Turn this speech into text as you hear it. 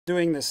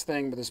doing this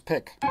thing with his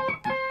pick.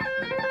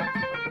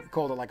 He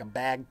called it like a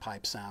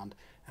bagpipe sound.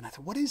 And I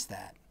thought, what is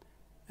that?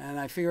 And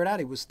I figured out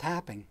he was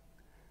tapping.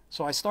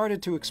 So I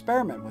started to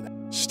experiment with it.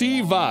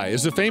 Steve Vai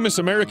is a famous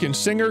American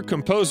singer,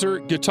 composer,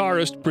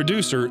 guitarist,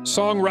 producer,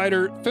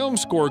 songwriter, film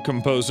score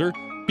composer,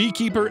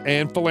 beekeeper,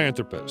 and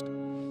philanthropist.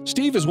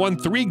 Steve has won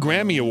 3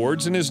 Grammy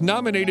Awards and is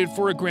nominated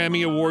for a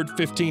Grammy Award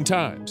 15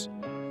 times.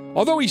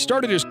 Although he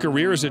started his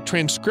career as a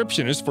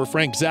transcriptionist for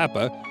Frank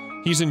Zappa,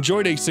 he's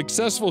enjoyed a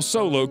successful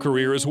solo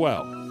career as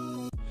well.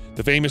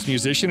 The famous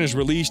musician has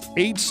released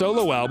 8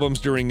 solo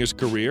albums during his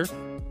career.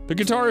 The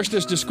guitarist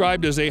is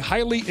described as a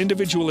highly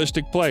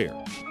individualistic player,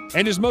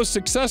 and his most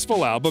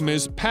successful album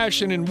is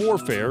Passion and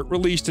Warfare,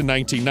 released in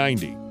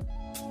 1990.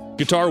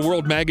 Guitar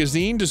World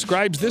magazine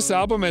describes this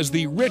album as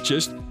the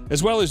richest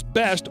as well as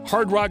best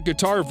hard rock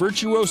guitar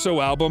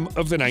virtuoso album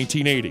of the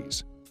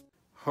 1980s.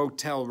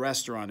 Hotel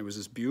restaurant. It was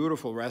this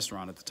beautiful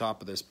restaurant at the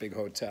top of this big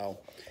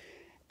hotel.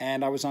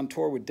 And I was on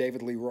tour with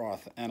David Lee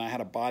Roth, and I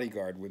had a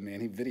bodyguard with me,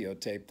 and he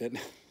videotaped it.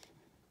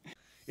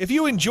 If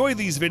you enjoy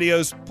these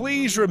videos,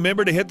 please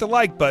remember to hit the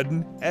like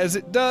button, as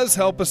it does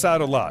help us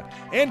out a lot.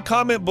 And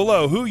comment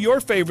below who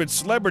your favorite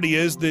celebrity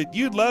is that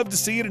you'd love to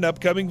see in an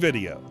upcoming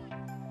video.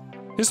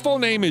 His full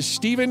name is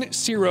Stephen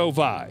Ciro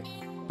Vai,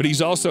 but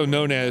he's also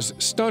known as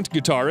stunt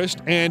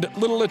guitarist and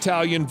Little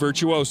Italian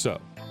virtuoso.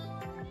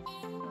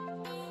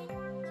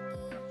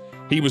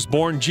 He was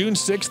born June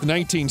 6,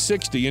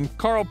 1960 in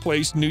Carle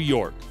Place, New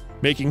York,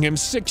 making him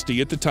 60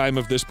 at the time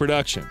of this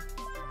production.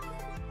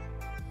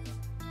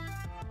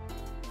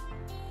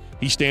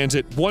 He stands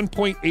at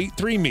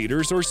 1.83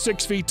 meters or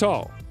 6 feet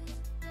tall.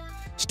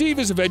 Steve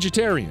is a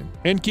vegetarian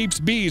and keeps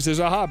bees as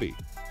a hobby.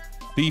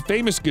 The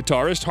famous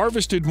guitarist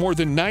harvested more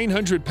than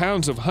 900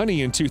 pounds of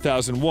honey in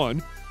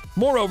 2001.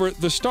 Moreover,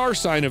 the star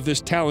sign of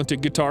this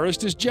talented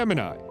guitarist is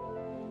Gemini.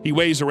 He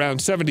weighs around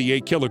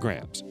 78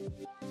 kilograms.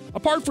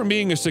 Apart from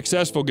being a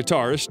successful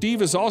guitarist,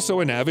 Steve is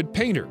also an avid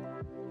painter.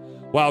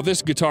 While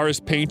this guitarist's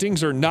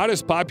paintings are not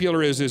as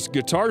popular as his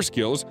guitar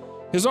skills,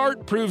 his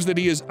art proves that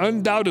he is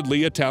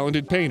undoubtedly a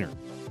talented painter.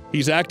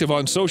 He's active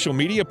on social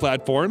media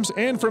platforms,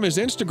 and from his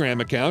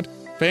Instagram account,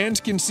 fans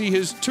can see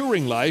his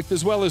touring life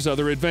as well as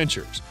other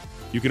adventures.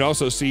 You can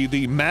also see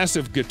the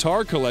massive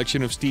guitar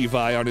collection of Steve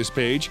Vai on his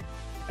page.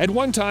 At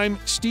one time,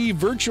 Steve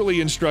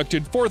virtually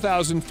instructed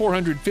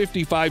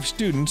 4,455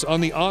 students on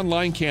the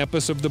online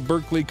campus of the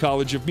Berklee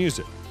College of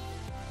Music.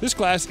 This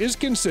class is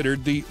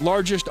considered the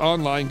largest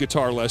online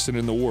guitar lesson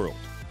in the world.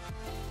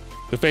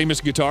 The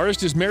famous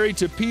guitarist is married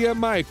to Pia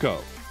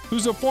Maiko,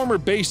 who's a former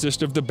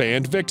bassist of the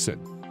band Vixen.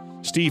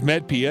 Steve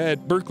met Pia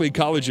at Berklee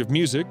College of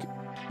Music.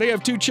 They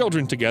have 2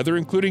 children together,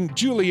 including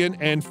Julian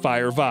and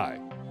Fire Vai.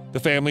 The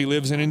family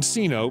lives in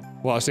Encino,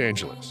 Los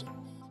Angeles.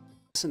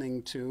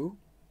 Listening to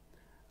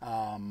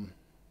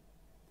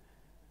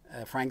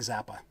Frank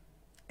Zappa,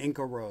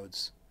 Inca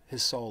Roads,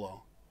 his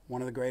solo.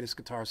 One of the greatest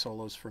guitar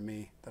solos for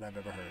me that I've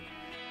ever heard.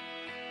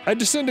 A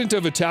descendant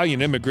of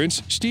Italian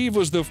immigrants, Steve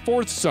was the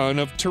 4th son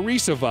of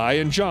Teresa Vai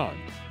and John.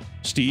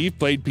 Steve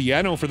played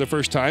piano for the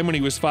first time when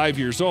he was 5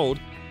 years old.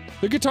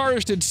 The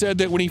guitarist had said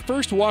that when he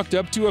first walked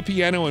up to a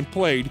piano and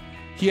played,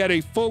 he had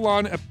a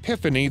full-on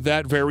epiphany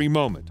that very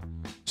moment.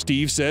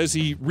 Steve says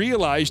he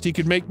realized he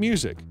could make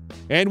music,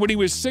 and when he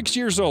was 6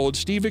 years old,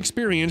 Steve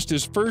experienced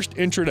his first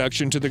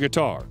introduction to the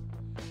guitar.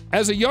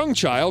 As a young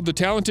child, the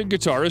talented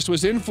guitarist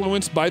was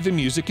influenced by the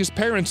music his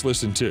parents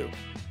listened to.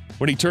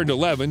 When he turned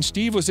 11,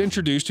 Steve was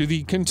introduced to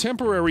the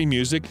contemporary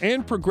music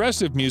and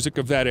progressive music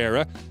of that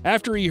era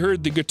after he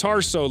heard the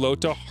guitar solo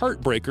to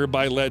Heartbreaker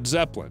by Led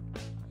Zeppelin.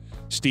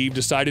 Steve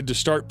decided to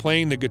start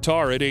playing the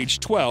guitar at age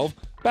 12.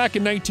 Back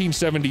in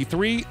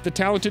 1973, the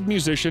talented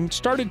musician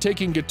started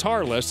taking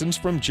guitar lessons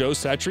from Joe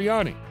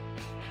Satriani.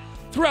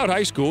 Throughout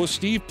high school,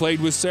 Steve played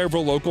with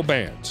several local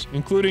bands,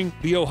 including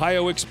the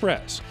Ohio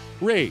Express,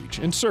 Rage,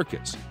 and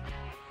Circus.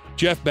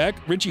 Jeff Beck,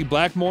 Ritchie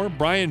Blackmore,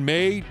 Brian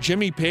May,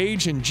 Jimmy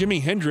Page, and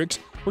Jimi Hendrix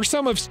were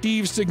some of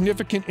Steve's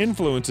significant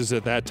influences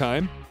at that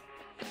time.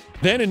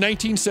 Then in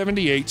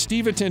 1978,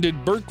 Steve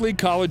attended Berklee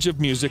College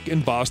of Music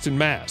in Boston,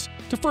 Mass.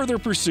 to further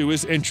pursue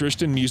his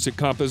interest in music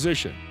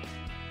composition.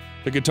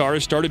 The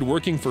guitarist started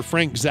working for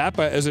Frank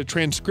Zappa as a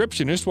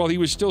transcriptionist while he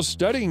was still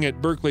studying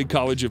at Berklee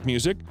College of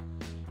Music.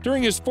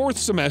 During his 4th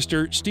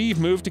semester, Steve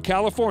moved to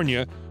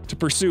California to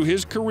pursue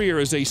his career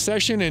as a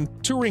session and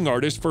touring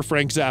artist for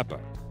Frank Zappa.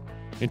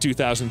 In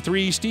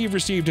 2003, Steve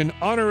received an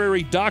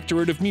honorary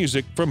doctorate of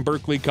music from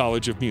Berklee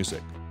College of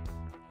Music.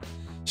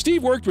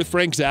 Steve worked with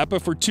Frank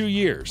Zappa for 2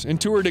 years and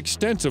toured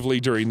extensively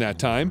during that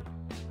time.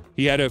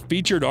 He had a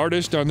featured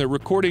artist on the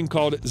recording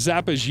called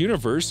Zappa's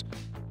Universe.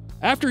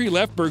 After he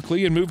left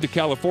Berklee and moved to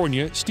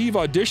California, Steve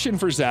auditioned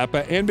for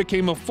Zappa and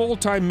became a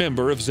full-time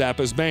member of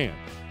Zappa's band.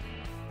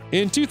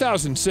 In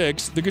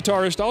 2006, the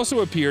guitarist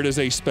also appeared as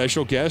a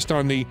special guest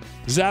on the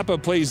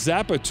Zappa Plays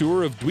Zappa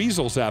tour of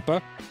Dweezil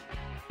Zappa.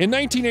 In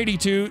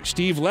 1982,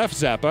 Steve left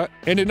Zappa,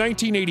 and in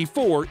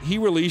 1984, he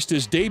released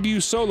his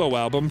debut solo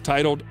album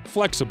titled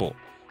Flexible,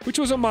 which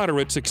was a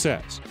moderate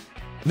success.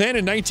 Then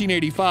in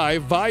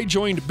 1985, Vai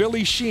joined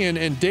Billy Sheehan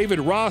and David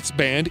Roth's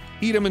band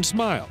Eat 'Em and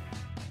Smile.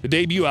 The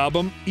debut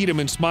album, Eat 'Em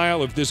and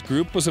Smile, of this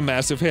group was a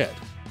massive hit.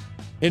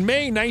 In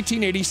May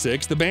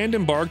 1986, the band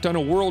embarked on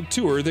a world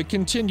tour that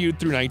continued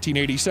through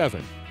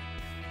 1987.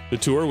 The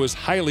tour was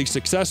highly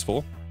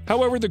successful.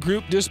 However, the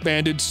group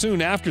disbanded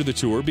soon after the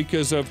tour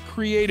because of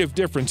creative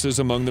differences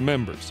among the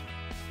members.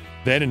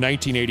 Then in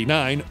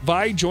 1989,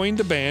 Vai joined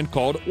the band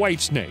called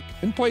Whitesnake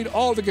and played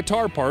all the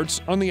guitar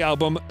parts on the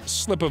album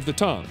Slip of the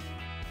Tongue.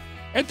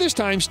 At this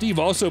time, Steve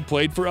also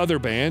played for other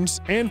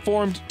bands and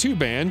formed two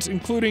bands,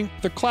 including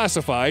The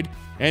Classified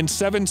and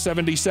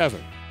 777.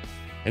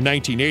 In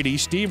 1980,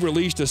 Steve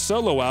released a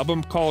solo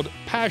album called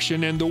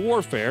Passion and the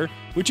Warfare,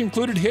 which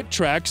included hit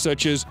tracks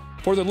such as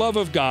For the Love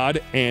of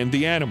God and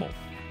The Animal.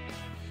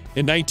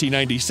 In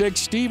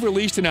 1996, Steve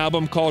released an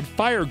album called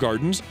Fire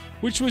Gardens,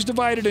 which was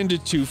divided into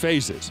two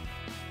phases.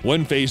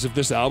 One phase of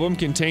this album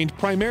contained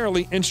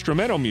primarily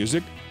instrumental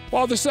music,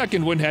 while the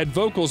second one had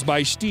vocals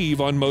by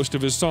Steve on most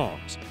of his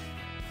songs.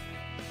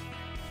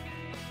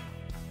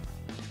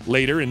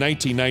 Later in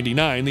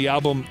 1999, the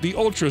album The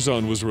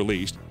Ultrazone was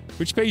released,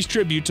 which pays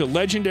tribute to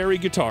legendary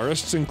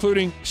guitarists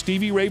including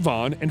Stevie Ray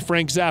Vaughan and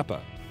Frank Zappa.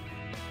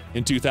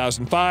 In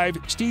 2005,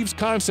 Steve's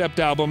concept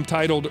album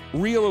titled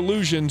Real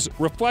Illusions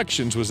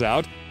Reflections was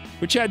out,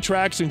 which had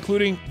tracks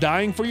including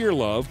Dying for Your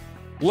Love,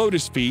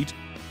 Lotus Feet,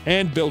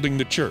 and Building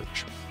the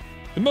Church.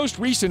 The most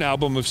recent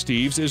album of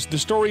Steve's is The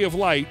Story of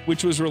Light,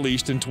 which was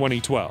released in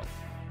 2012.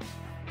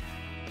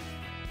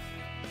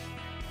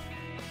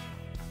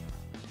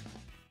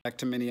 Back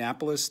to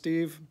Minneapolis,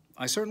 Steve?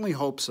 I certainly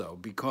hope so,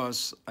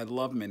 because I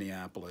love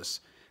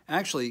Minneapolis.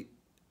 Actually,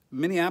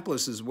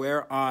 Minneapolis is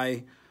where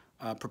I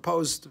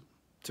proposed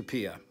to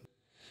Pia.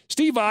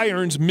 Steve Vai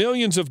earns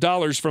millions of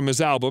dollars from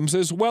his albums,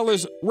 as well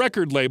as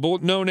record label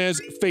known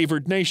as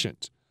Favored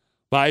Nations.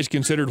 Vai is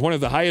considered one of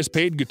the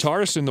highest-paid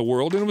guitarists in the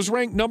world and was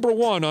ranked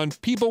 #1 on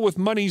People with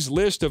Money's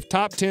list of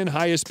top 10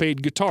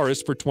 highest-paid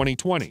guitarists for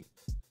 2020.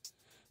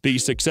 The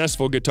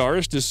successful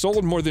guitarist has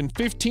sold more than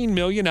 15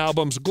 million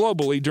albums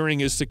globally during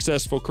his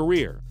successful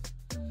career.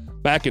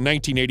 Back in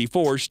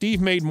 1984,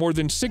 Steve made more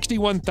than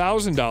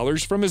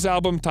 $61,000 from his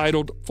album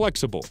titled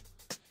Flexible.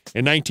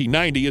 In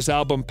 1990, his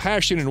album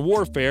Passion and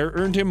Warfare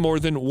earned him more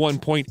than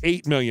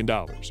 $1.8 million.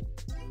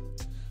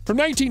 From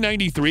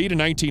 1993 to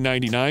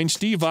 1999,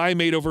 Steve Vai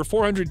made over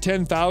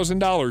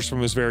 $410,000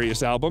 from his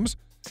various albums.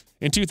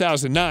 In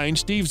 2009,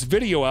 Steve's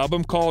video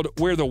album called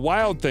Where the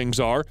Wild Things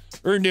Are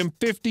earned him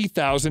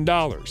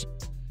 $50,000.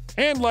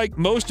 And like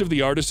most of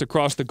the artists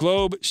across the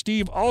globe,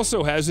 Steve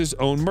also has his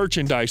own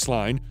merchandise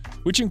line,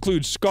 which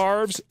includes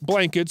scarves,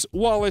 blankets,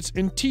 wallets,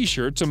 and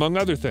t-shirts, among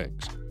other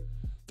things.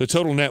 The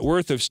total net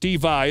worth of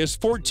Steve Vai is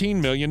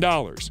 $14 million.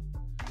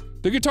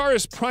 The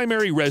guitarist's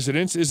primary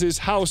residence is his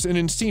house in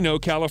Encino,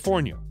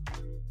 California.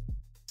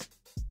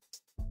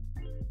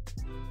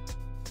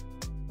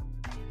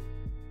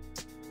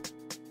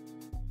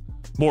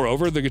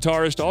 Moreover, the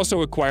guitarist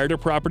also acquired a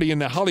property in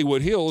the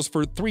Hollywood Hills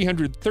for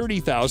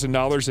 $330,000 in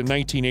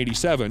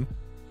 1987.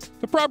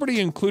 The property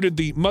included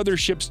the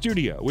Mothership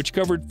Studio, which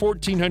covered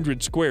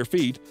 1,400 square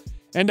feet,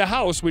 and a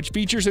house which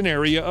features an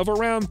area of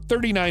around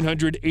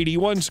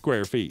 3,981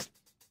 square feet.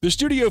 The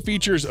studio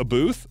features a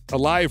booth, a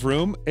live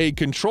room, a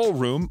control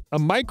room, a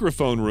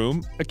microphone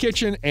room, a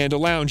kitchen, and a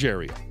lounge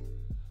area.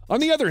 On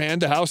the other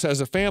hand, the house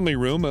has a family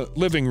room, a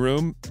living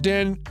room,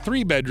 den,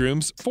 3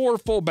 bedrooms, 4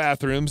 full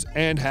bathrooms,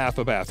 and half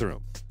a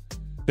bathroom.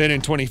 Then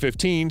in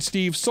 2015,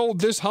 Steve sold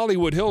this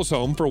Hollywood Hills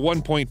home for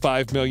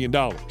 $1.5 million.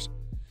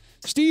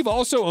 Steve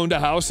also owned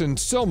a house in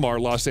Sylmar,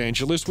 Los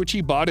Angeles, which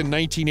he bought in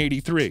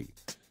 1983.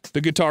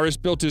 The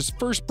guitarist built his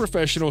first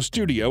professional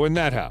studio in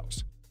that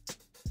house.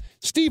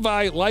 Steve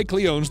Vai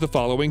likely owns the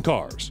following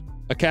cars: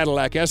 a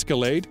Cadillac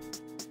Escalade,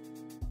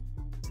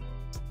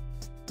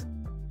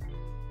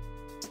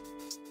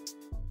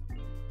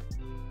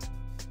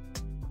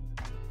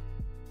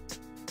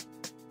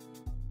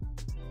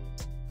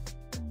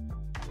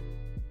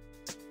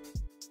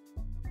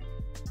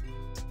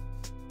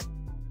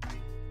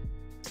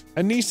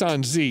 a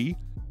Nissan Z,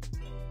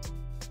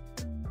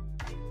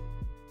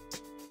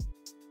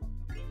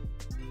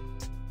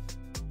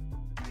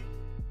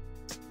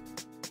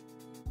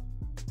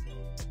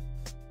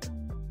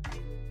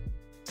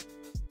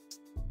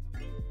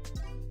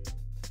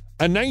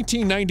 a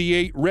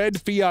 1998 red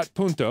Fiat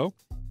Punto,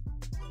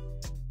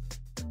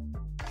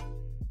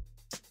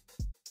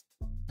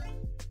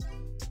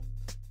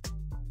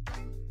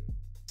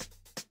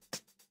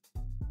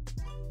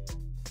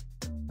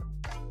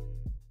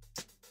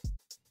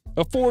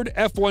 a Ford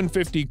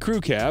F-150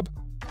 Crew Cab,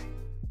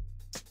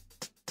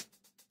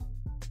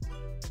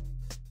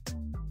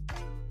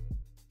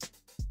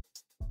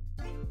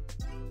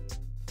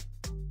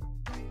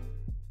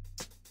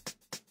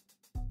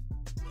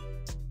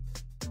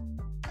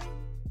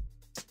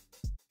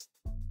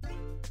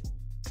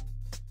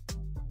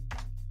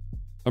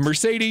 a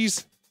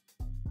Mercedes,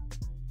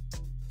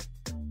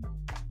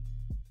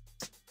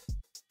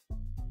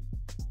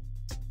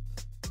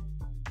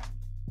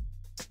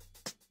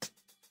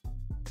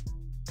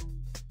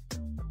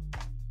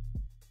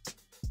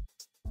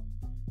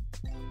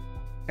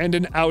 and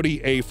an Audi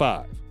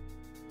A5.